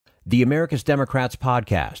The America's Democrats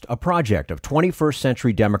podcast, a project of 21st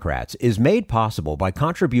Century Democrats, is made possible by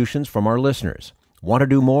contributions from our listeners. Want to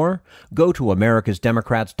do more? Go to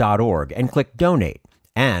americasdemocrats.org and click Donate.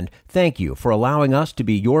 And thank you for allowing us to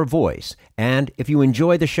be your voice. And if you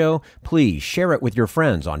enjoy the show, please share it with your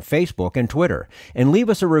friends on Facebook and Twitter, and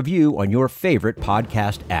leave us a review on your favorite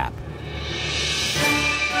podcast app.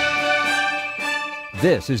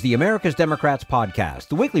 This is the America's Democrats podcast,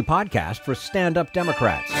 the weekly podcast for stand-up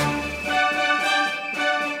Democrats.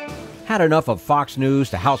 Had enough of Fox News,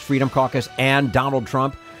 the House Freedom Caucus, and Donald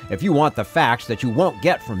Trump? If you want the facts that you won't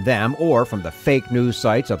get from them or from the fake news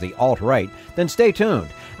sites of the alt-right, then stay tuned.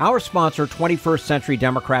 Our sponsor, 21st Century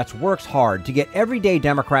Democrats, works hard to get everyday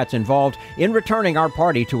Democrats involved in returning our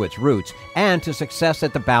party to its roots and to success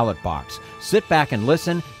at the ballot box. Sit back and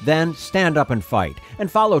listen, then stand up and fight.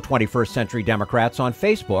 And follow 21st Century Democrats on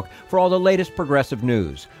Facebook for all the latest progressive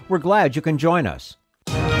news. We're glad you can join us.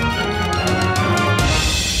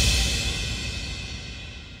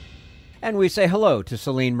 And we say hello to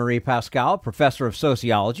Celine-Marie Pascale, professor of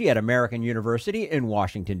sociology at American University in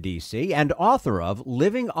Washington, D.C., and author of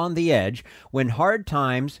Living on the Edge, When Hard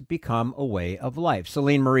Times Become a Way of Life.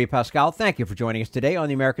 Celine-Marie Pascale, thank you for joining us today on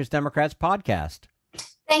the America's Democrats podcast.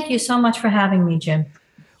 Thank you so much for having me, Jim.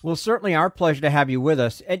 Well, certainly our pleasure to have you with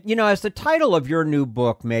us. And, you know, as the title of your new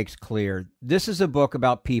book makes clear, this is a book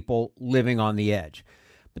about people living on the edge.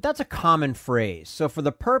 But that's a common phrase. So for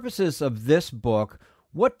the purposes of this book,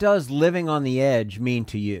 what does living on the edge mean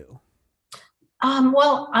to you?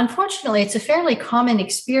 Well, unfortunately, it's a fairly common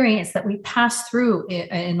experience that we pass through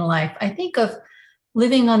in life. I think of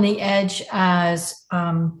living on the edge as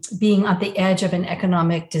being at the edge of an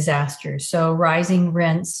economic disaster. So rising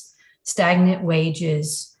rents, stagnant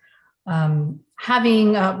wages,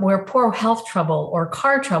 having where poor health trouble or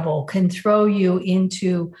car trouble can throw you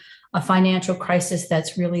into a financial crisis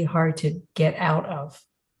that's really hard to get out of.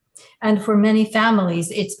 And for many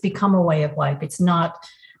families, it's become a way of life. It's not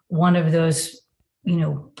one of those,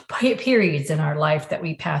 periods in our life that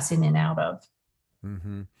we pass in and out of.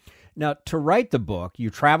 Mm-hmm. Now, to write the book,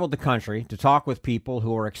 you traveled the country to talk with people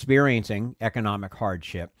who are experiencing economic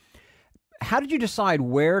hardship. How did you decide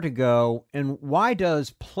where to go, and why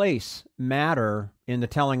does place matter in the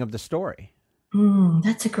telling of the story?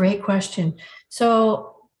 That's a great question.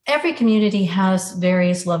 So every community has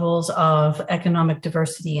various levels of economic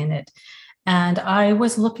diversity in it. And I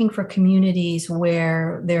was looking for communities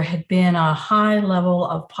where there had been a high level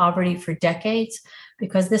of poverty for decades,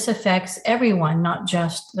 because this affects everyone, not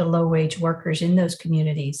just the low-wage workers in those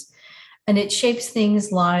communities. And it shapes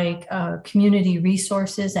things like community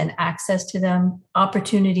resources and access to them,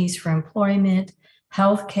 opportunities for employment,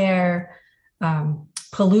 healthcare,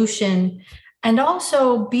 pollution, and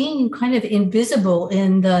also being kind of invisible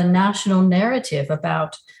in the national narrative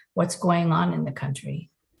about what's going on in the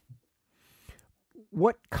country.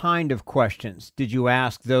 What kind of questions did you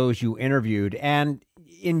ask those you interviewed? And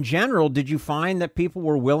in general, did you find that people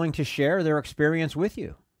were willing to share their experience with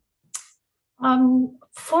you?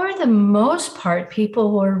 For the most part,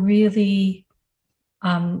 people were really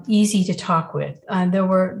easy to talk with. There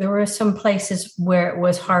were some places where it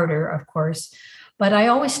was harder, of course. But I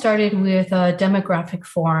always started with a demographic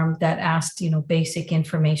form that asked, basic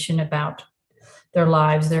information about their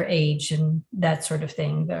lives, their age, and that sort of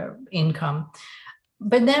thing, their income.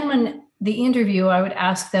 But then when the interview, I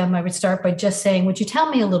would start by just saying, would you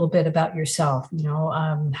tell me a little bit about yourself?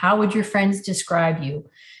 How would your friends describe you?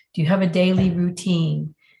 Do you have a daily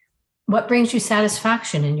routine? What brings you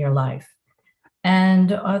satisfaction in your life?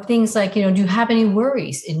 And things like, do you have any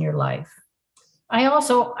worries in your life? I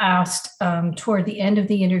also asked toward the end of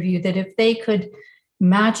the interview that if they could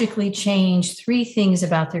magically change 3 things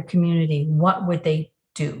about their community, what would they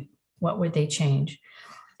do? What would they change?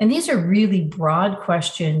 And these are really broad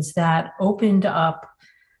questions that opened up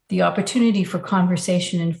the opportunity for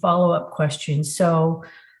conversation and follow-up questions. So,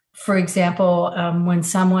 for example, when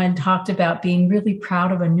someone talked about being really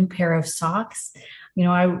proud of a new pair of socks,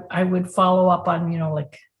 I would follow up on,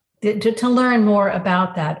 to learn more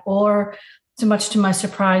about that. Or so much to my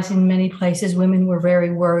surprise, in many places, women were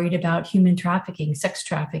very worried about human trafficking, sex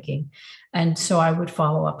trafficking. And so I would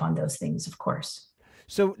follow up on those things, of course.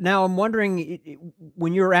 So now I'm wondering,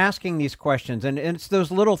 when you're asking these questions, and it's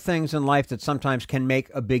those little things in life that sometimes can make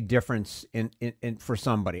a big difference in for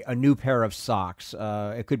somebody, a new pair of socks,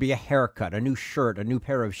 it could be a haircut, a new shirt, a new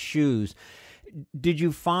pair of shoes. Did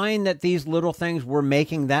you find that these little things were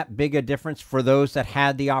making that big a difference for those that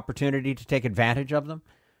had the opportunity to take advantage of them?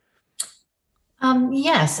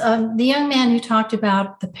 Yes. The young man who talked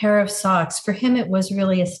about the pair of socks, for him, it was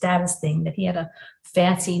really a status thing that he had a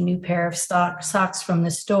fancy new pair of socks from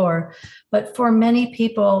the store. But for many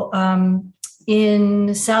people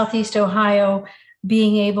in Southeast Ohio,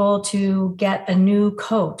 being able to get a new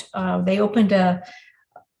coat, they opened a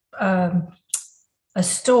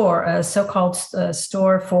store, a so-called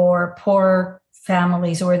store for poor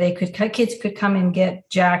families, where kids could come and get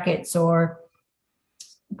jackets or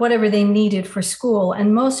whatever they needed for school.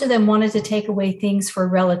 And most of them wanted to take away things for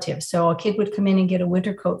relatives. So a kid would come in and get a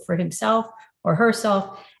winter coat for himself or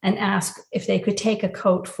herself and ask if they could take a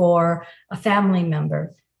coat for a family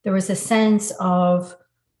member. There was a sense of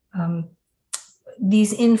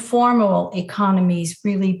these informal economies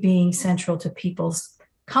really being central to people's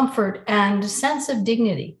comfort and sense of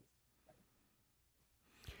dignity.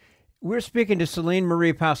 We're speaking to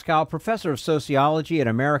Celine-Marie Pascale, professor of sociology at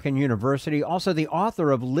American University, also the author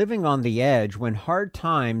of Living on the Edge: When Hard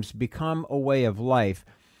Times Become a Way of Life.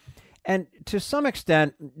 And to some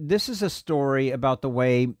extent, this is a story about the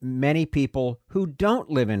way many people who don't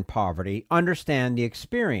live in poverty understand the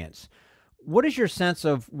experience. What is your sense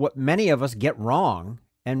of what many of us get wrong,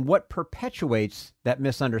 and what perpetuates that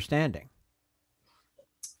misunderstanding?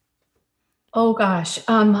 Oh, gosh.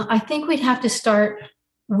 I think we'd have to start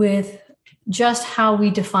with just how we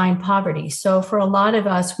define poverty. So for a lot of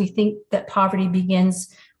us, we think that poverty begins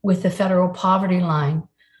with the federal poverty line.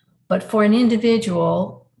 But for an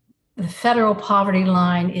individual, the federal poverty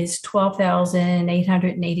line is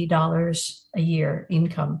 $12,880 a year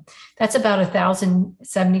income. That's about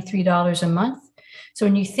 $1,073 a month. So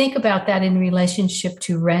when you think about that in relationship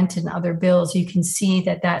to rent and other bills, you can see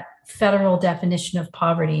that that federal definition of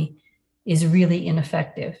poverty is really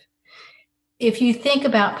ineffective. If you think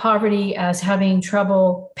about poverty as having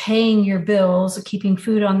trouble paying your bills, keeping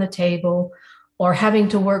food on the table, or having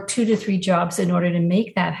to work 2 to 3 jobs in order to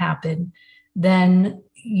make that happen, then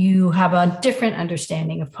you have a different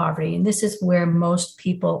understanding of poverty. And this is where most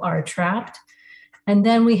people are trapped. And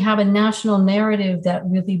then we have a national narrative that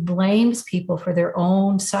really blames people for their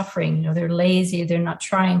own suffering. You know, they're lazy, they're not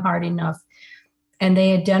trying hard enough. And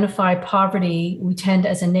they identify poverty. We tend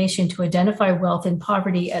as a nation to identify wealth and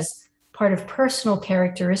poverty as part of personal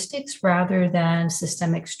characteristics rather than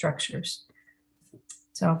systemic structures.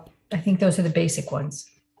 So I think those are the basic ones.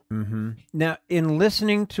 Mm-hmm. Now, in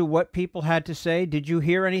listening to what people had to say, did you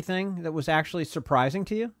hear anything that was actually surprising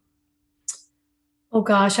to you? Oh,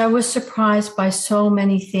 gosh, I was surprised by so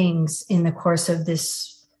many things in the course of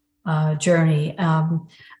this journey.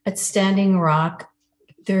 At Standing Rock,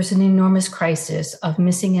 there's an enormous crisis of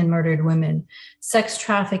missing and murdered women. Sex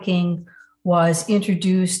trafficking was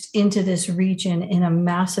introduced into this region in a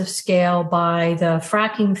massive scale by the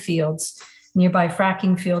fracking fields, nearby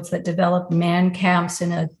fracking fields that developed man camps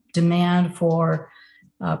and a demand for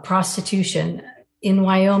prostitution. In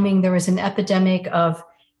Wyoming, there was an epidemic of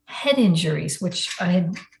head injuries, which I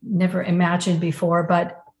had never imagined before,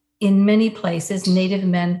 but in many places, Native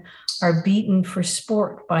men are beaten for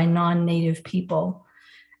sport by non-Native people.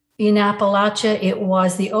 In Appalachia, it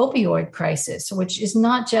was the opioid crisis, which is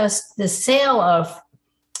not just the sale of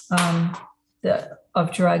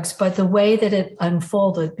drugs, but the way that it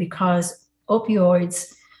unfolded, because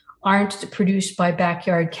opioids aren't produced by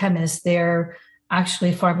backyard chemists. They're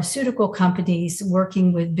actually pharmaceutical companies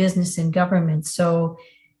working with business and government. So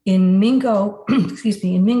in Mingo,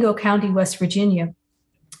 in Mingo County, West Virginia,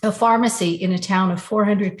 a pharmacy in a town of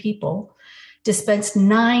 400 people dispensed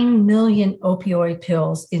 9 million opioid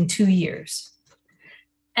pills in 2 years.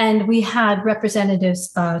 And we had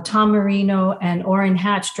Representatives Tom Marino and Orrin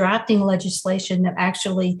Hatch drafting legislation that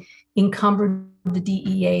actually encumbered the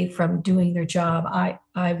DEA from doing their job.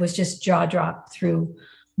 I was just jaw-dropped through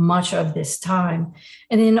much of this time.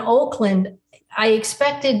 And in Oakland, I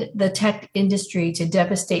expected the tech industry to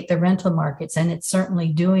devastate the rental markets, and it's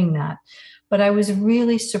certainly doing that. But I was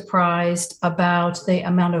really surprised about the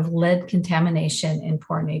amount of lead contamination in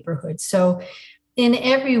poor neighborhoods. So in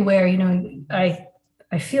everywhere, you know, I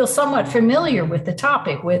feel somewhat familiar with the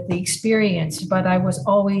topic, with the experience, but I was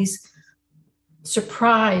always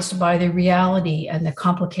surprised by the reality and the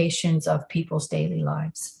complications of people's daily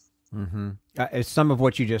lives. Mm-hmm. Some of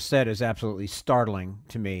what you just said is absolutely startling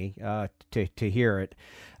to me to hear it.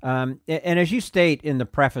 And as you state in the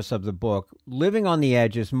preface of the book, living on the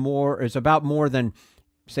edge is about more than,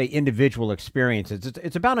 say, individual experiences.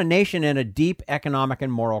 It's about a nation in a deep economic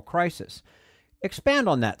and moral crisis. Expand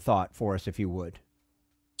on that thought for us, if you would.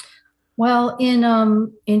 Well, in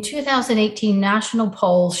 2018, national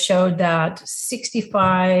polls showed that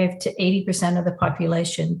 65 to 80% of the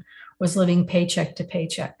population was living paycheck to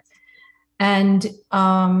paycheck. And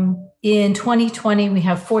in 2020, we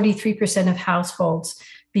have 43% of households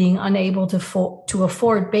being unable to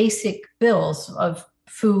afford basic bills of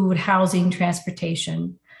food, housing,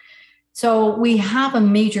 transportation. So we have a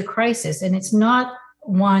major crisis, and it's not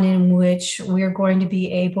one in which we're going to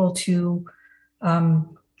be able to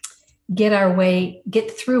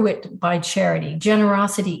get through it by charity.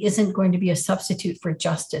 Generosity isn't going to be a substitute for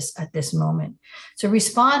justice at this moment. So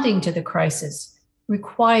responding to the crisis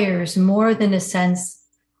requires more than a sense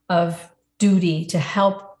of duty to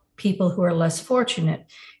help people who are less fortunate.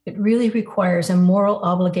 It really requires a moral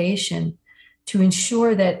obligation to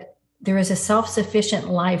ensure that there is a self-sufficient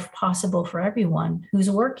life possible for everyone who's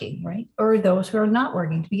working, right? Or those who are not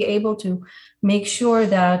working, to be able to make sure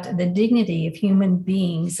that the dignity of human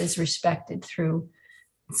beings is respected through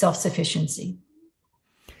self-sufficiency.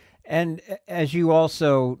 And as you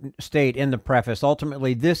also state in the preface,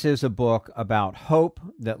 ultimately, this is a book about hope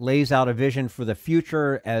that lays out a vision for the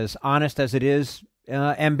future, as honest as it is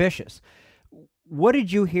ambitious. What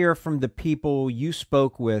did you hear from the people you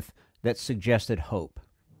spoke with that suggested hope?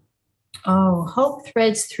 Oh, hope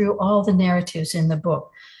threads through all the narratives in the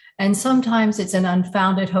book. And sometimes it's an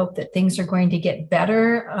unfounded hope that things are going to get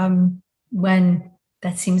better when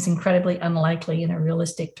that seems incredibly unlikely in a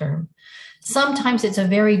realistic term. Sometimes it's a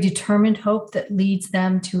very determined hope that leads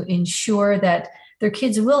them to ensure that their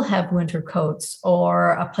kids will have winter coats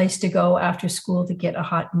or a place to go after school to get a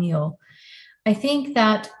hot meal. I think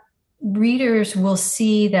that readers will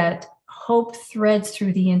see that hope threads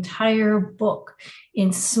through the entire book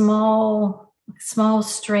in small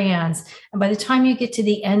strands. And by the time you get to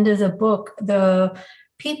the end of the book, the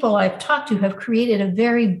people I've talked to have created a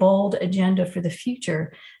very bold agenda for the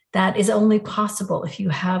future that is only possible if you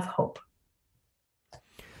have hope.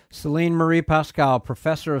 Celine-Marie Pascale,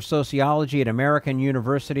 professor of sociology at American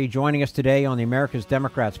University, joining us today on the America's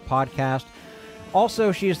Democrats podcast.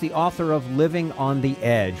 Also, she is the author of Living on the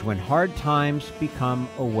Edge, When Hard Times Become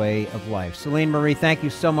a Way of Life. Celine-Marie, thank you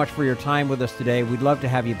so much for your time with us today. We'd love to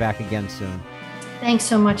have you back again soon. Thanks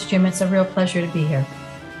so much, Jim. It's a real pleasure to be here.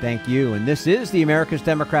 Thank you. And this is the America's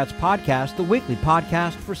Democrats podcast, the weekly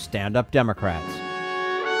podcast for stand-up Democrats.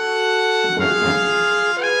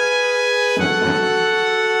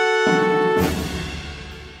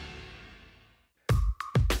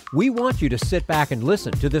 We want you to sit back and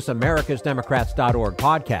listen to this americasdemocrats.org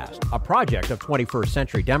podcast, a project of 21st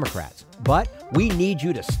Century Democrats. But we need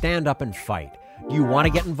you to stand up and fight. Do you want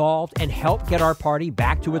to get involved and help get our party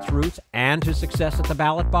back to its roots and to success at the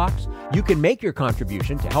ballot box? You can make your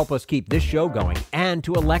contribution to help us keep this show going and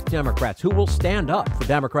to elect Democrats who will stand up for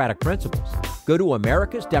democratic principles. Go to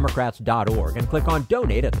americasdemocrats.org and click on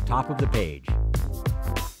Donate at the top of the page.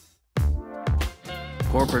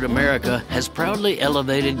 Corporate America has proudly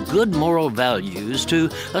elevated good moral values to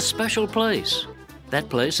a special place. That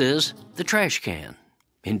place is the trash can.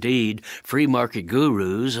 Indeed, free market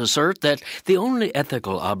gurus assert that the only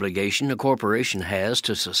ethical obligation a corporation has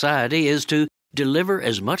to society is to deliver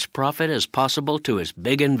as much profit as possible to its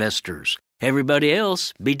big investors. Everybody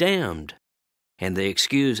else be damned. And they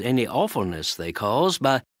excuse any awfulness they cause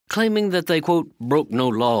by claiming that they, quote, broke no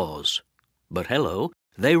laws. But hello,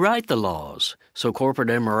 they write the laws, so corporate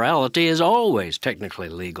immorality is always technically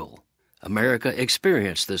legal. America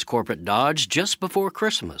experienced this corporate dodge just before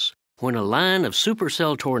Christmas, when a line of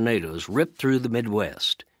supercell tornadoes ripped through the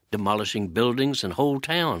Midwest, demolishing buildings and whole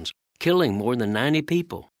towns, killing more than 90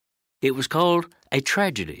 people. It was called a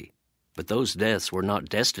tragedy, but those deaths were not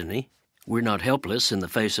destiny. We're not helpless in the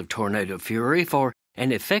face of tornado fury, for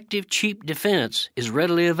an effective, cheap defense is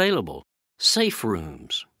readily available. Safe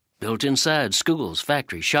rooms. Built inside schools,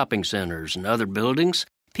 factories, shopping centers, and other buildings,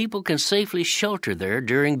 people can safely shelter there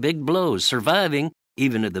during big blows, surviving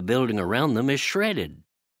even if the building around them is shredded.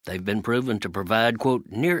 They've been proven to provide, quote,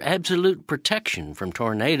 near absolute protection from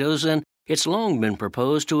tornadoes, and it's long been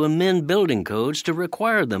proposed to amend building codes to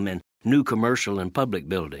require them in new commercial and public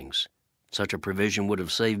buildings. Such a provision would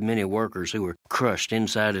have saved many workers who were crushed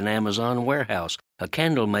inside an Amazon warehouse, a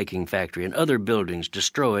candle-making factory, and other buildings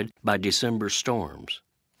destroyed by December storms.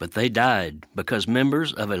 But they died because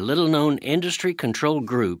members of a little-known industry-controlled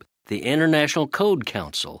group, the International Code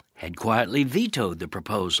Council, had quietly vetoed the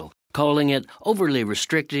proposal, calling it overly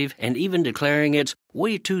restrictive and even declaring it's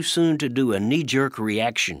way too soon to do a knee-jerk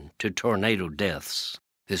reaction to tornado deaths.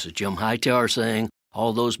 This is Jim Hightower saying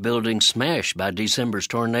all those buildings smashed by December's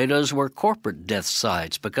tornadoes were corporate death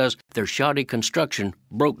sites because their shoddy construction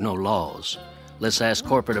broke no laws. Let's ask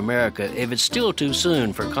corporate America if it's still too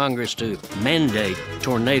soon for Congress to mandate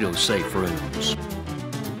tornado-safe rooms.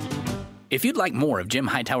 If you'd like more of Jim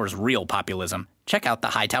Hightower's real populism, check out the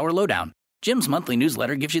Hightower Lowdown. Jim's monthly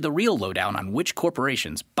newsletter gives you the real lowdown on which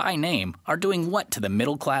corporations, by name, are doing what to the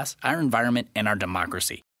middle class, our environment, and our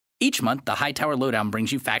democracy. Each month, the Hightower Lowdown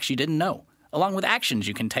brings you facts you didn't know, along with actions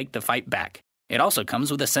you can take to fight back. It also comes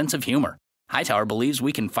with a sense of humor. Hightower believes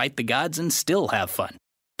we can fight the gods and still have fun.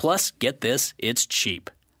 Plus, get this, it's cheap.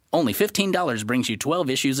 Only $15 brings you 12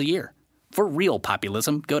 issues a year. For real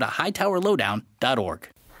populism, go to hightowerlowdown.org.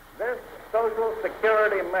 This Social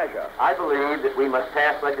Security measure. I believe that we must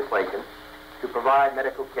pass legislation to provide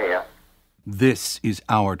medical care. This is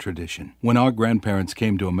our tradition. When our grandparents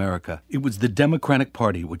came to America, it was the Democratic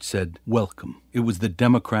Party which said, welcome. It was the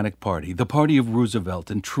Democratic Party, the party of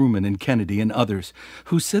Roosevelt and Truman and Kennedy and others,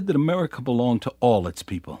 who said that America belonged to all its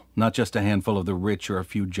people, not just a handful of the rich or a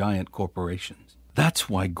few giant corporations. That's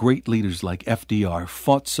why great leaders like FDR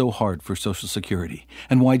fought so hard for Social Security,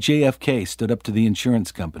 and why JFK stood up to the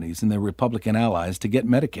insurance companies and their Republican allies to get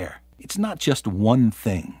Medicare. It's not just one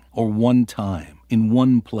thing, or one time, in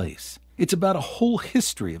one place. It's about a whole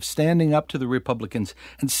history of standing up to the Republicans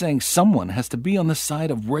and saying someone has to be on the side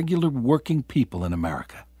of regular working people in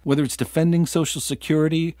America, whether it's defending Social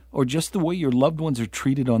Security or just the way your loved ones are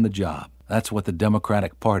treated on the job. That's what the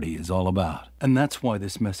Democratic Party is all about. And that's why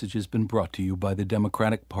this message has been brought to you by the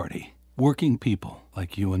Democratic Party. Working people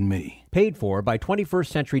like you and me. Paid for by 21st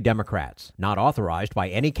Century Democrats. Not authorized by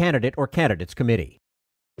any candidate or candidates committee.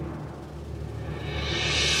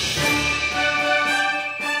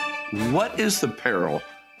 What is the peril,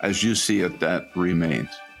 as you see it, that remains?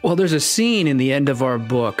 Well, there's a scene in the end of our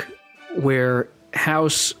book where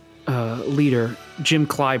House leader Jim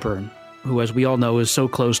Clyburn, who, as we all know, is so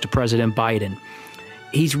close to President Biden,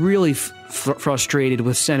 he's really frustrated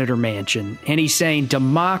with Senator Manchin. And he's saying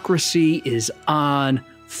democracy is on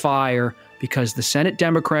fire because the Senate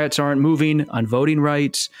Democrats aren't moving on voting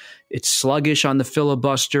rights. It's sluggish on the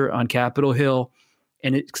filibuster on Capitol Hill.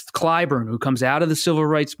 And it's Clyburn, who comes out of the civil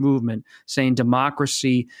rights movement, saying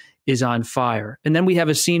democracy is on fire. And then we have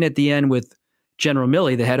a scene at the end with General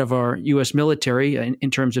Milley, the head of our U.S. military, in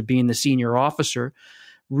terms of being the senior officer,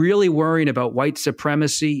 really worrying about white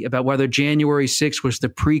supremacy, about whether January 6th was the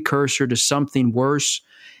precursor to something worse,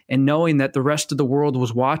 and knowing that the rest of the world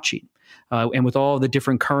was watching. And with all the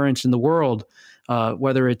different currents in the world,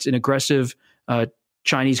 whether it's an aggressive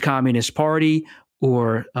Chinese Communist Party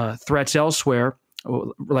or threats elsewhere,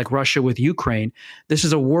 like Russia with Ukraine, this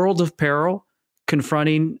is a world of peril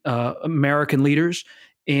confronting American leaders,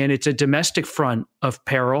 and it's a domestic front of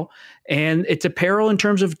peril, and it's a peril in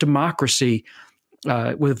terms of democracy,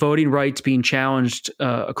 with voting rights being challenged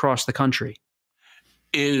across the country.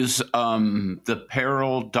 Is the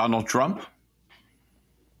peril Donald Trump?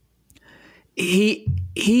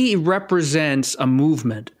 He represents a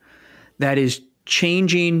movement that is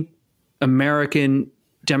changing American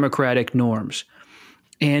democratic norms.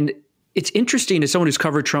 And it's interesting, as someone who's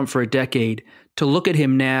covered Trump for a decade, to look at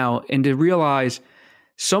him now and to realize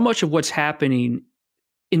so much of what's happening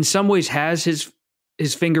in some ways has his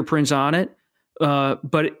fingerprints on it,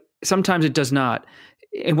 but sometimes it does not.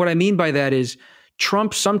 And what I mean by that is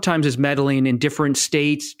Trump sometimes is meddling in different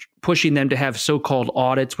states, pushing them to have so-called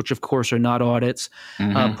audits, which of course are not audits,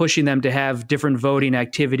 pushing them to have different voting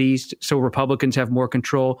activities so Republicans have more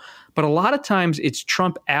control. But a lot of times it's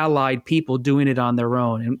Trump-allied people doing it on their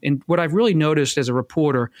own. And what I've really noticed as a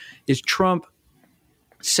reporter is Trump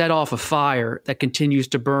set off a fire that continues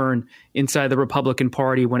to burn inside the Republican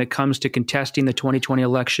Party when it comes to contesting the 2020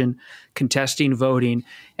 election, contesting voting.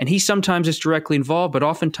 And he sometimes is directly involved, but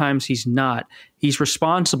oftentimes he's not. He's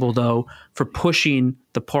responsible, though, for pushing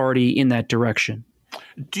the party in that direction.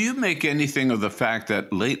 Do you make anything of the fact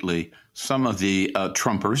that lately some of the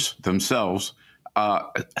Trumpers themselves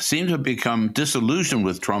seem to have become disillusioned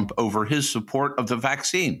with Trump over his support of the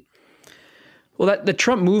vaccine? Well, the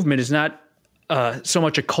Trump movement is not so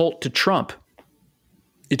much a cult to Trump.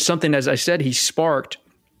 It's something, as I said, he sparked,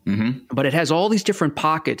 but it has all these different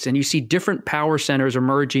pockets, and you see different power centers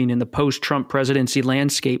emerging in the post-Trump presidency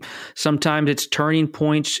landscape. Sometimes it's Turning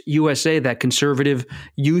Points USA, that conservative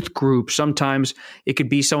youth group. Sometimes it could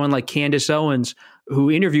be someone like Candace Owens, who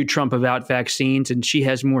interviewed Trump about vaccines, and she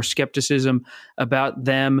has more skepticism about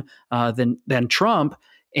them than Trump,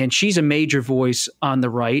 and she's a major voice on the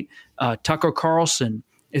right. Tucker Carlson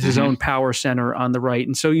is his own power center on the right.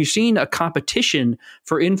 And so you've seen a competition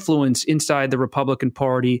for influence inside the Republican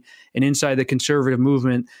Party and inside the conservative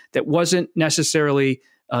movement that wasn't necessarily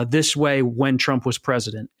this way when Trump was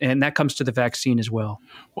president. And that comes to the vaccine as well.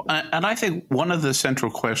 And I think one of the central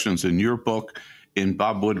questions in your book, in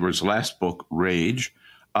Bob Woodward's last book, Rage,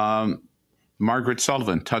 Margaret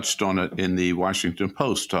Sullivan touched on it in the Washington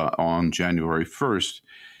Post on January 1st.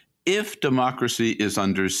 if democracy is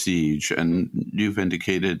under siege, and you've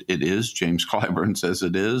indicated it is, James Clyburn says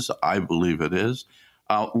it is, I believe it is,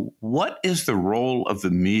 what is the role of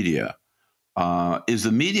the media? Is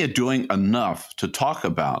the media doing enough to talk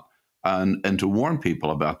about and to warn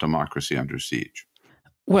people about democracy under siege?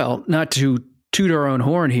 Well, not to toot our own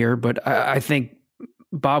horn here, but I think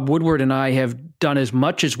Bob Woodward and I have done as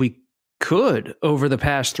much as we could over the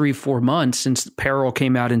past 3-4 months since Peril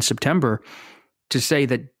came out in September to say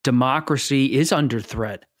that democracy is under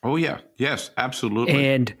threat. Oh, yeah. Yes, absolutely.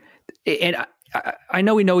 And I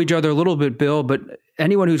know we know each other a little bit, Bill, but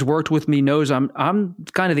anyone who's worked with me knows I'm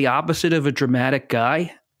kind of the opposite of a dramatic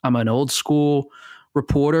guy. I'm an old school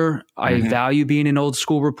reporter. I value being an old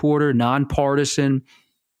school reporter, nonpartisan,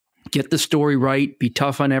 get the story right, be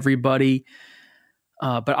tough on everybody.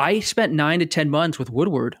 But I spent 9 to 10 months with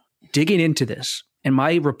Woodward digging into this. And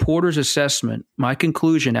my reporter's assessment, my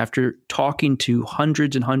conclusion after talking to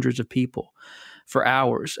hundreds and hundreds of people for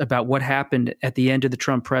hours about what happened at the end of the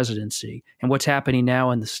Trump presidency and what's happening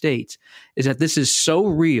now in the States is that this is so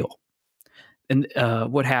real. And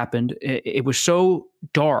what happened, it was so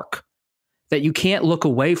dark that you can't look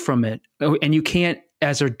away from it. And you can't,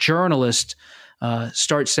 as a journalist,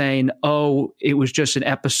 start saying, oh, it was just an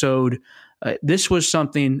episode. This was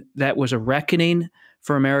something that was a reckoning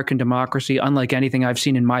for American democracy, unlike anything I've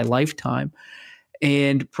seen in my lifetime.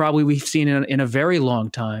 And probably we've seen in a very long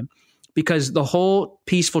time, because the whole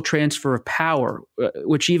peaceful transfer of power,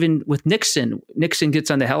 which even with Nixon gets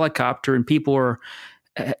on the helicopter and people are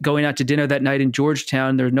going out to dinner that night in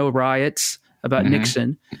Georgetown. There are no riots about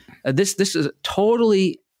Nixon. This is a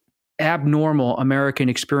totally abnormal American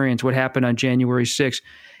experience, what happened on January 6th.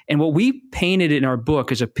 And what we painted in our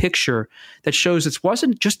book is a picture that shows this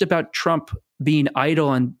wasn't just about Trump being idle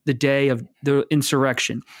on the day of the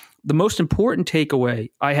insurrection. The most important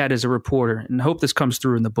takeaway I had as a reporter, and I hope this comes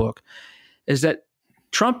through in the book, is that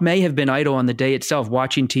Trump may have been idle on the day itself,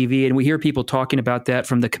 watching TV, and we hear people talking about that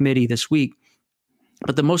from the committee this week.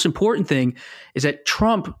 But the most important thing is that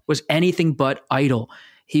Trump was anything but idle.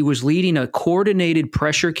 He was leading a coordinated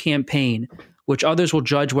pressure campaign, which others will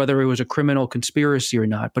judge whether it was a criminal conspiracy or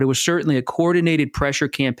not. But it was certainly a coordinated pressure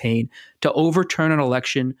campaign to overturn an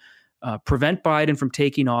election, prevent Biden from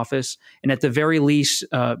taking office, and at the very least,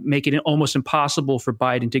 make it almost impossible for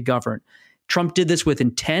Biden to govern. Trump did this with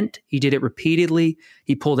intent. He did it repeatedly.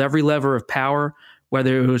 He pulled every lever of power,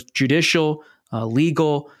 whether it was judicial,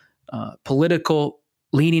 legal, political,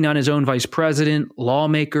 leaning on his own vice president,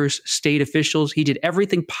 lawmakers, state officials. He did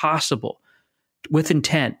everything possible with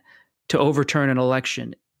intent to overturn an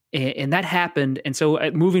election. And that happened. And so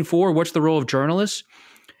moving forward, what's the role of journalists?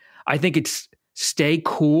 I think it's stay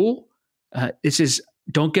cool. This is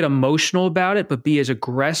don't get emotional about it, but be as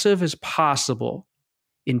aggressive as possible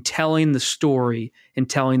in telling the story and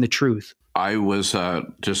telling the truth. I was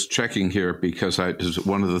just checking here because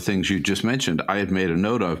one of the things you just mentioned, I had made a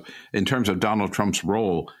note of in terms of Donald Trump's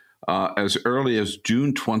role. As early as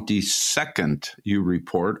June 22nd, you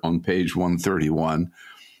report on page 131,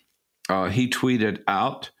 he tweeted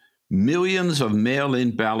out, millions of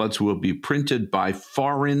mail-in ballots will be printed by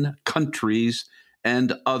foreign countries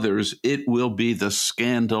and others. It will be the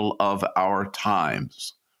scandal of our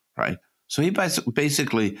times, right? So he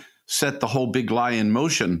basically set the whole big lie in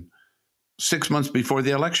motion 6 months before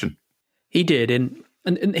the election. He did.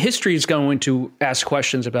 And history is going to ask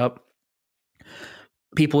questions about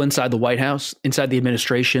people inside the White House, inside the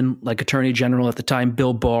administration, like Attorney General at the time,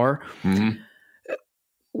 Bill Barr.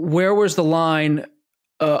 Where was the line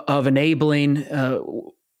of enabling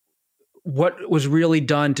what was really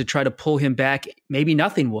done to try to pull him back? Maybe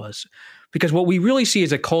nothing was. Because what we really see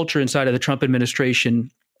is a culture inside of the Trump administration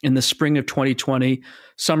in the spring of 2020,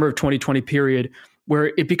 summer of 2020 period, where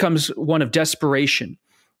it becomes one of desperation.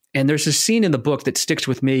 And there's a scene in the book that sticks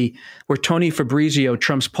with me where Tony Fabrizio,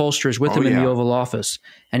 Trump's pollster, is with him in the Oval Office.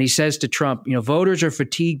 And he says to Trump, voters are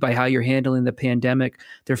fatigued by how you're handling the pandemic.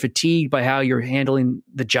 They're fatigued by how you're handling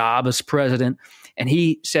the job as president. And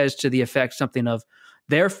he says to the effect something of,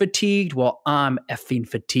 they're fatigued while I'm effing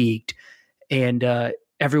fatigued. And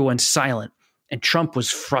everyone's silent. And Trump was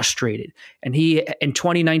frustrated. And he, in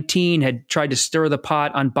 2019, had tried to stir the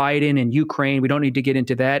pot on Biden and Ukraine. We don't need to get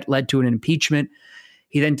into that. Led to an impeachment.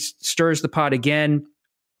 He then stirs the pot again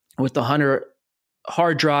with the Hunter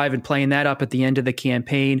hard drive and playing that up at the end of the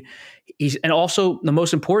campaign. And also, the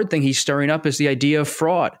most important thing he's stirring up is the idea of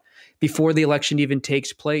fraud before the election even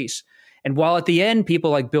takes place. And while at the end,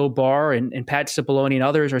 people like Bill Barr and Pat Cipollone and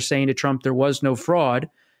others are saying to Trump there was no fraud,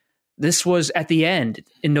 this was at the end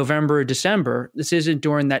in November or December. This isn't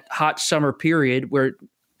during that hot summer period where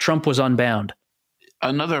Trump was unbound.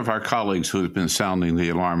 Another of our colleagues who has been sounding the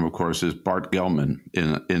alarm, of course, is Bart Gellman,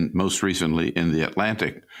 in most recently in The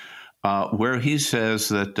Atlantic, where he says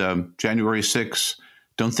that January 6th,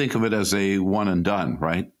 don't think of it as a one and done,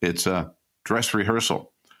 right? It's a dress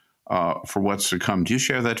rehearsal for what's to come. Do you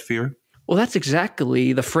share that fear? Well, that's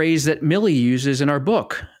exactly the phrase that Milley uses in our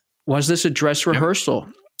book. Was this a dress rehearsal?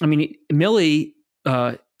 Yep. I mean, Milley,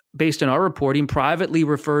 based on our reporting, privately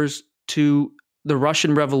refers to the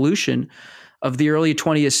Russian Revolution of the early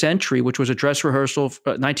 20th century, which was a dress rehearsal,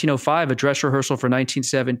 1905, a dress rehearsal for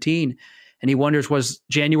 1917. And he wonders, was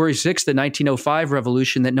January 6th, the 1905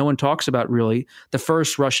 revolution that no one talks about really, the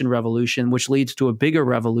first Russian Revolution, which leads to a bigger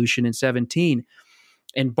revolution in 17.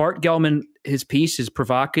 And Bart Gellman, his piece is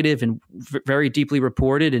provocative and very deeply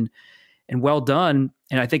reported and well done.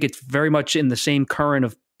 And I think it's very much in the same current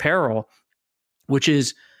of peril, which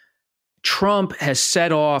is Trump has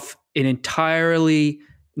set off an entirely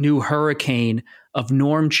new hurricane of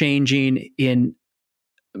norm changing in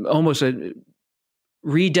almost a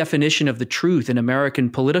redefinition of the truth in American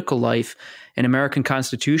political life and American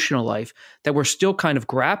constitutional life that we're still kind of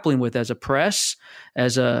grappling with as a press,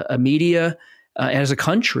 as a media, as a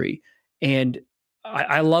country. And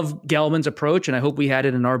I love Gellman's approach, and I hope we had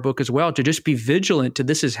it in our book as well, to just be vigilant to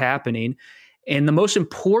this is happening. And the most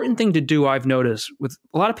important thing to do, I've noticed with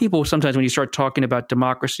a lot of people, sometimes when you start talking about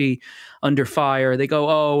democracy under fire, they go,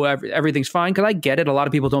 oh, everything's fine. Because I get it. A lot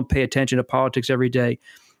of people don't pay attention to politics every day.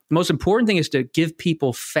 The most important thing is to give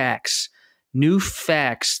people facts, new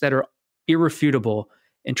facts that are irrefutable,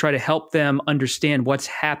 and try to help them understand what's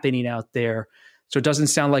happening out there. So it doesn't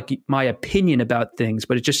sound like my opinion about things,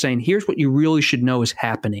 but it's just saying, here's what you really should know is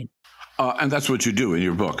happening. And that's what you do in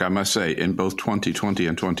your book, I must say, in both 2020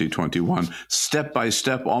 and 2021, step by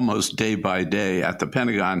step, almost day by day, at the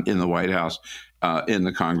Pentagon, in the White House, in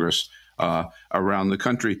the Congress, around the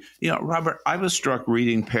country. You know, Robert, I was struck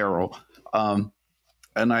reading Peril, and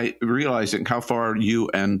I realized how far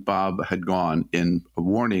you and Bob had gone in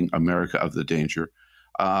warning America of the danger.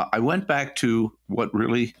 I went back to what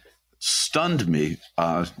really stunned me,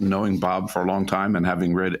 knowing Bob for a long time and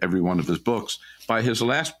having read every one of his books, by his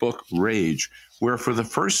last book, Rage, where for the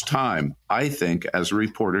first time, I think, as a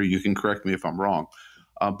reporter, you can correct me if I'm wrong,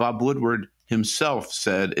 Bob Woodward himself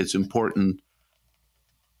said it's important,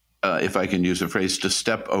 if I can use a phrase, to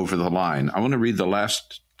step over the line. I want to read the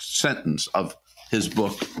last sentence of his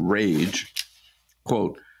book, Rage.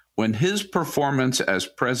 Quote, "When his performance as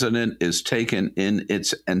president is taken in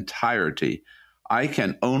its entirety, I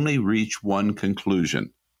can only reach one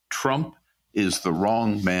conclusion. Trump is the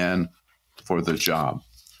wrong man for the job."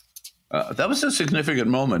 That was a significant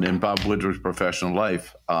moment in Bob Woodward's professional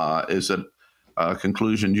life. Is it a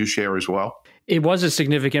conclusion you share as well? It was a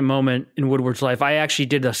significant moment in Woodward's life. I actually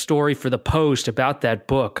did a story for the Post about that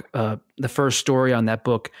book, the first story on that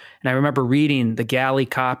book. And I remember reading the galley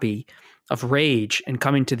copy of Rage and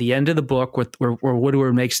coming to the end of the book where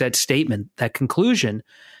Woodward makes that statement, that conclusion.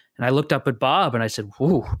 And I looked up at Bob and I said,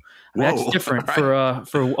 whoa, that's different right.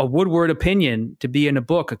 for a Woodward opinion to be in a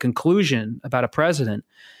book, a conclusion about a president.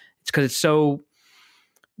 It's because it's so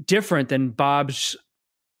different than Bob's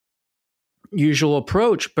usual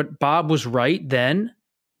approach. But Bob was right then,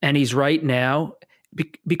 and he's right now,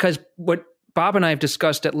 because what Bob and I have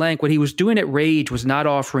discussed at length, what he was doing at Rage was not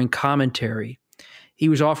offering commentary. He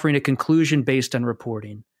was offering a conclusion based on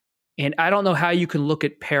reporting. And I don't know how you can look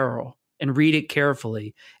at Peril and read it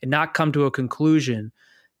carefully and not come to a conclusion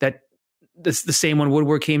that that's the same one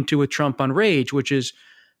Woodward came to with Trump on Rage, which is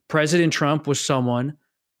President Trump was someone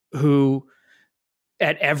who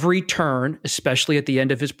at every turn, especially at the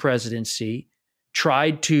end of his presidency,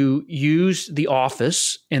 tried to use the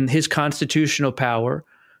office and his constitutional power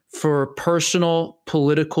for personal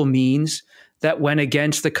political means that went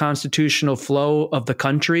against the constitutional flow of the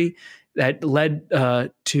country, that led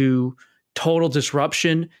to total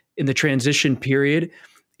disruption in the transition period,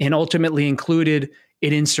 and ultimately included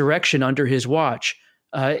an insurrection under his watch.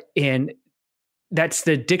 And that's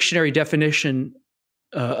the dictionary definition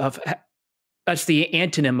that's the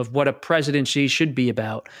antonym of what a presidency should be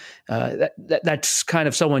about. That's kind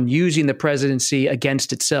of someone using the presidency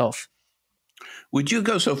against itself. Would you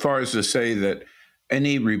go so far as to say that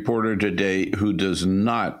any reporter today who does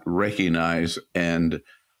not recognize and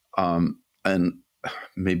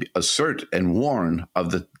maybe assert and warn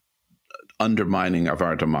of the undermining of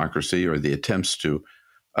our democracy, or the attempts to,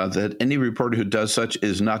 that any reporter who does such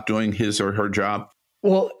is not doing his or her job?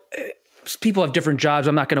 Well, people have different jobs.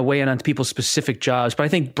 I'm not going to weigh in on people's specific jobs, but I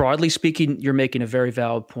think broadly speaking, you're making a very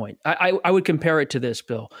valid point. I would compare it to this,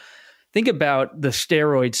 Bill. Think about the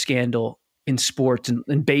steroid scandal in sports and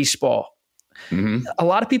in baseball. A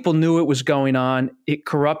lot of people knew it was going on. It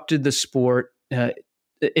corrupted the sport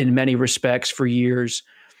in many respects for years.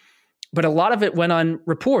 But a lot of it went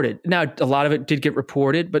unreported. Now, a lot of it did get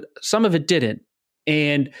reported, but some of it didn't.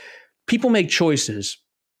 And people make choices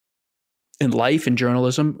in life and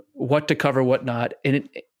journalism, what to cover, what not.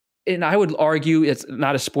 And I would argue, it's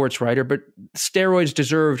not a sports writer, but steroids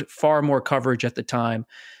deserved far more coverage at the time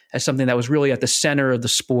as something that was really at the center of the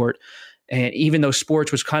sport. And even though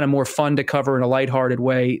sports was kind of more fun to cover in a lighthearted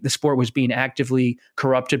way, the sport was being actively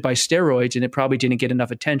corrupted by steroids, and it probably didn't get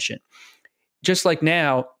enough attention. Just like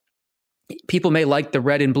now, people may like the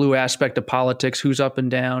red and blue aspect of politics, who's up and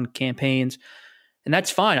down, campaigns, and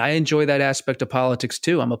that's fine. I enjoy that aspect of politics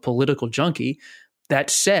too. I'm a political junkie. That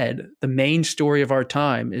said, the main story of our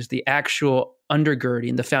time is the actual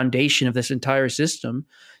undergirding, the foundation of this entire system.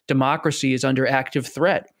 Democracy is under active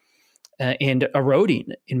threat and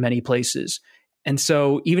eroding in many places. And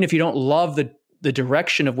so even if you don't love the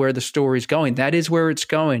direction of where the story is going, that is where it's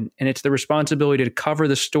going. And it's the responsibility to cover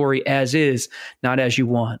the story as is, not as you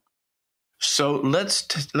want. So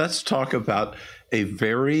let's talk about a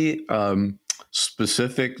very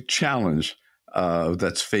specific challenge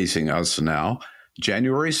that's facing us now.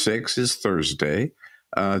 January 6th is Thursday.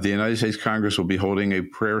 The United States Congress will be holding a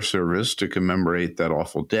prayer service to commemorate that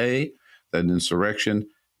awful day, that insurrection.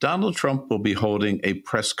 Donald Trump will be holding a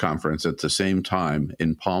press conference at the same time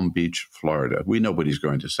in Palm Beach, Florida. We know what he's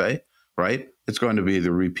going to say, right? It's going to be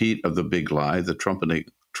the repeat of the big lie, the trumpeting,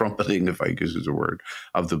 if I use the word,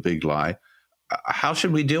 of the big lie. How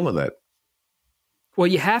should we deal with that? Well,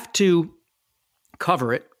 you have to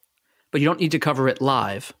cover it, but you don't need to cover it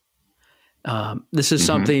live. This is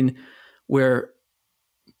something where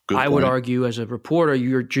I would argue as a reporter,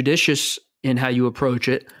 you're judicious in how you approach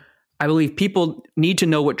it. I believe people need to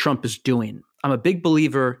know what Trump is doing. I'm a big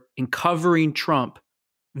believer in covering Trump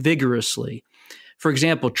vigorously. For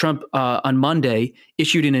example, Trump on Monday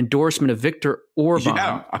issued an endorsement of Viktor Orban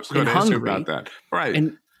I was going to ask you about that.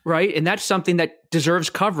 Right. And that's something that deserves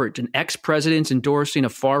coverage. An ex-president's endorsing a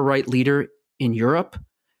far-right leader in Europe.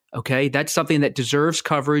 Okay. That's something that deserves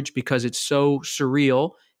coverage because it's so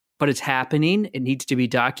surreal, but it's happening. It needs to be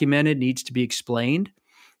documented, needs to be explained.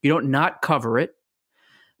 You don't not cover it,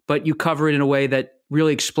 but you cover it in a way that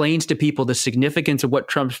really explains to people the significance of what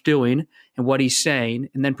Trump's doing and what he's saying,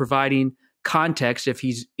 and then providing context if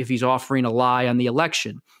he's offering a lie on the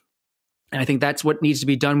election. And I think that's what needs to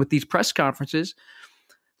be done with these press conferences.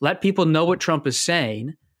 Let people know what Trump is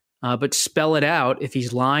saying, but spell it out if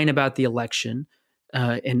he's lying about the election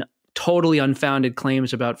and totally unfounded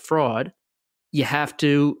claims about fraud. You have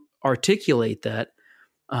to articulate that,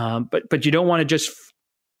 but you don't want to just.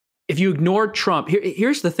 If you ignore Trump,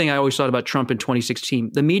 here's the thing I always thought about Trump in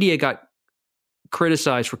 2016. The media got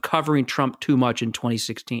criticized for covering Trump too much in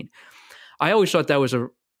 2016. I always thought that was a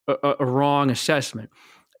wrong assessment.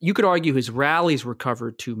 You could argue his rallies were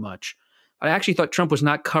covered too much. I actually thought Trump was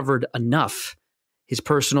not covered enough. His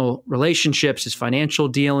personal relationships, his financial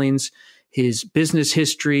dealings, his business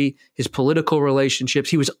history, his political relationships,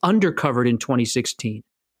 he was undercovered in 2016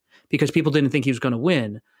 because people didn't think he was going to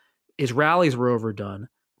win. His rallies were overdone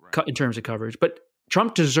in terms of coverage, but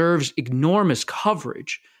Trump deserves enormous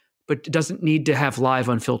coverage, but doesn't need to have live,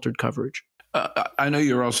 unfiltered coverage. I know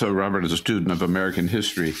you're also, Robert, as a student of American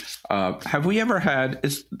history. Have we ever had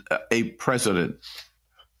a president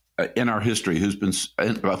in our history who's been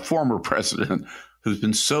a former president who's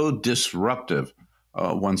been so disruptive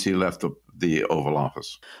once he left the Oval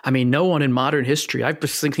Office? I mean, no one in modern history. I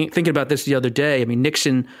was thinking about this the other day. I mean,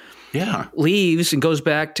 Nixon leaves and goes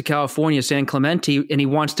back to California, San Clemente, and he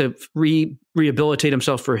wants to rehabilitate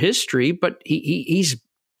himself for history, but he's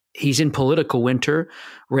in political winter.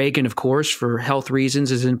 Reagan, of course, for health reasons,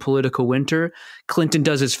 is in political winter. Clinton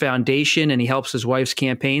does his foundation and he helps his wife's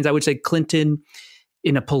campaigns. I would say Clinton,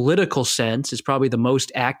 in a political sense, is probably the most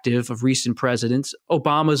active of recent presidents.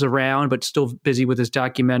 Obama's around, but still busy with his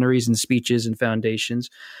documentaries and speeches and foundations.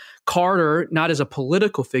 Carter, not as a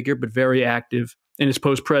political figure, but very active in his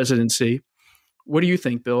post-presidency. What do you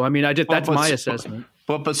think, Bill? I mean, that's my assessment.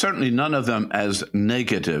 But certainly none of them as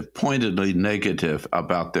negative, pointedly negative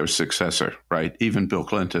about their successor, right? Even Bill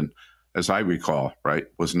Clinton, as I recall, right,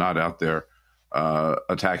 was not out there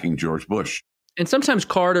attacking George Bush. And sometimes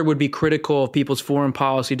Carter would be critical of people's foreign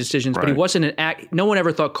policy decisions, but he wasn't no one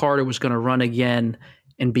ever thought Carter was going to run again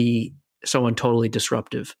and be someone totally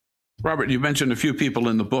disruptive. Robert, you mentioned a few people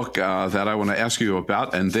in the book that I want to ask you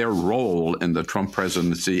about and their role in the Trump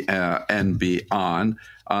presidency and beyond.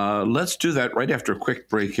 Let's do that right after a quick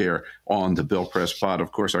break here on the Bill Press Pod.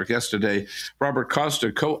 Of course, our guest today, Robert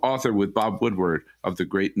Costa, co-author with Bob Woodward of the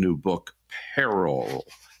great new book, Peril.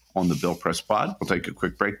 on the Bill Press Pod. We'll take a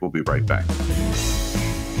quick break. We'll be right back.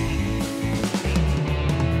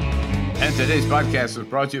 And today's podcast is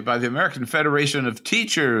brought to you by the American Federation of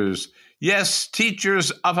Teachers. Yes,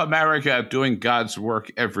 Teachers of America doing God's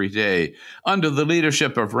work every day. Under the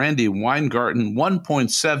leadership of Randy Weingarten,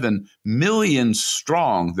 1.7 million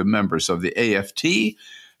strong, the members of the AFT,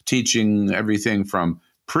 teaching everything from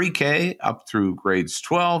pre-K up through grades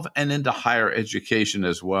 12 and into higher education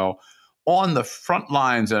as well. On the front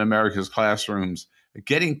lines in America's classrooms,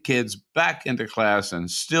 getting kids back into class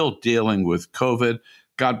and still dealing with COVID.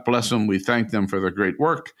 God bless them. We thank them for their great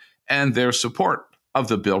work and their support of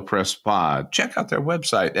the Bill Press Pod. Check out their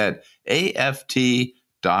website at aft.org.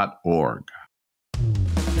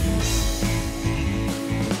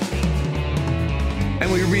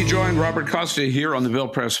 And we rejoin Robert Costa here on the Bill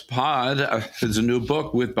Press Pod. It's a new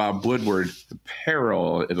book with Bob Woodward,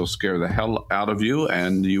 Peril. It'll scare the hell out of you,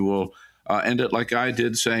 and you will end it like I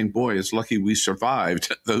did, saying, boy, it's lucky we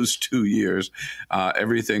survived those 2 years.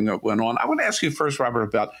 Everything that went on. I want to ask you first, Robert,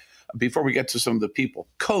 about, before we get to some of the people,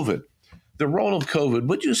 COVID. The role of COVID,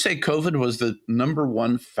 would you say COVID was the number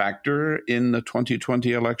one factor in the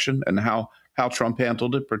 2020 election and how Trump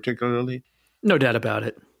handled it particularly? No doubt about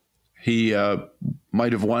it. He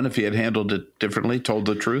might have won if he had handled it differently, told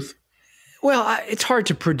the truth? Well, it's hard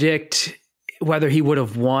to predict whether he would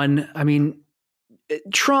have won. I mean,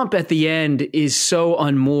 Trump at the end is so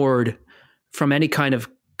unmoored from any kind of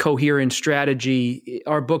coherent strategy.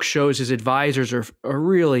 Our book shows his advisors are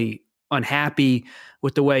really unhappy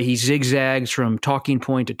with the way he zigzags from talking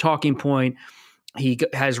point to talking point. He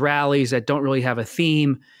has rallies that don't really have a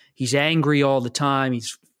theme. He's angry all the time.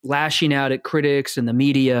 He's lashing out at critics and the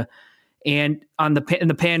media, and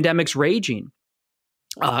the pandemic's raging.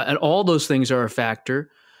 And all those things are a factor.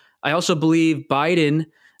 I also believe Biden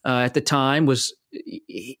at the time was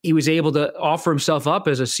able to offer himself up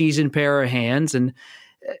as a seasoned pair of hands, and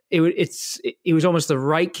it was almost the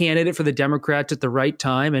right candidate for the Democrats at the right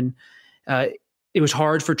time. And it was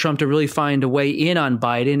hard for Trump to really find a way in on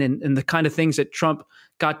Biden, and the kind of things that Trump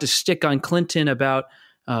got to stick on Clinton about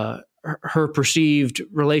her perceived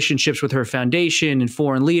relationships with her foundation and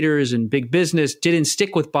foreign leaders and big business didn't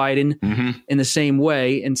stick with Biden in the same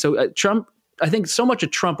way. And so Trump, I think so much of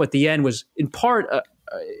Trump at the end was in part,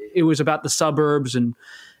 it was about the suburbs and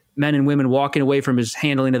men and women walking away from his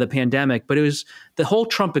handling of the pandemic. But it was the whole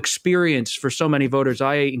Trump experience for so many voters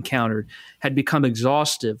I encountered had become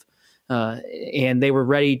exhaustive. And they were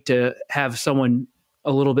ready to have someone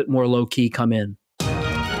a little bit more low-key come in.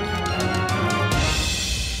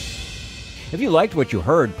 If you liked what you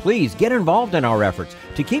heard, please get involved in our efforts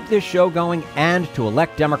to keep this show going and to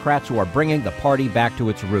elect Democrats who are bringing the party back to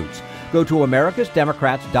its roots. Go to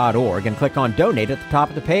americasdemocrats.org and click on Donate at the top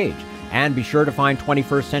of the page. And be sure to find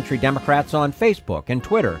 21st Century Democrats on Facebook and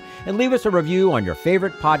Twitter, and leave us a review on your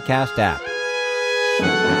favorite podcast app.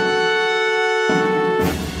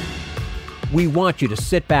 We want you to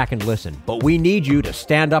sit back and listen, but we need you to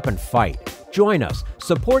stand up and fight. Join us.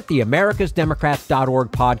 Support the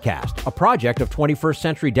americasdemocrats.org podcast, a project of 21st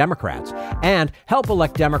Century Democrats, and help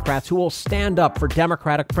elect Democrats who will stand up for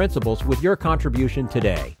democratic principles with your contribution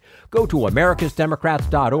today. Go to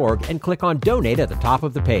americasdemocrats.org and click on Donate at the top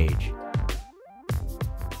of the page.